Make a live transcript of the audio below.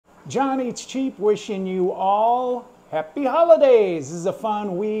John Eats Cheap wishing you all happy holidays. This is a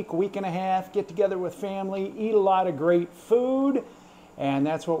fun week and a half, get together with family, eat a lot of great food, and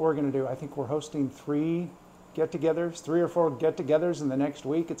that's what we're going to do. I think we're hosting three or four get-togethers in the next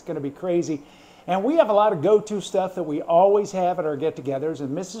week. It's going to be crazy. And we have a lot of go-to stuff that we always have at our get-togethers,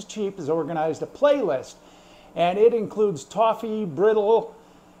 and Mrs. Cheap has organized a playlist, and it includes toffee, brittle,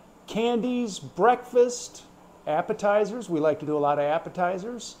 candies, breakfast, appetizers. We like to do a lot of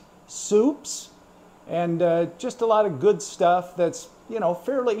appetizers, soups, and just a lot of good stuff that's,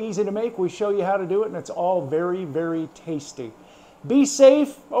 fairly easy to make. We show you how to do it, and it's all very, very tasty. Be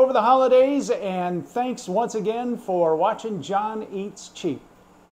safe over the holidays, and thanks once again for watching John Eats Cheap.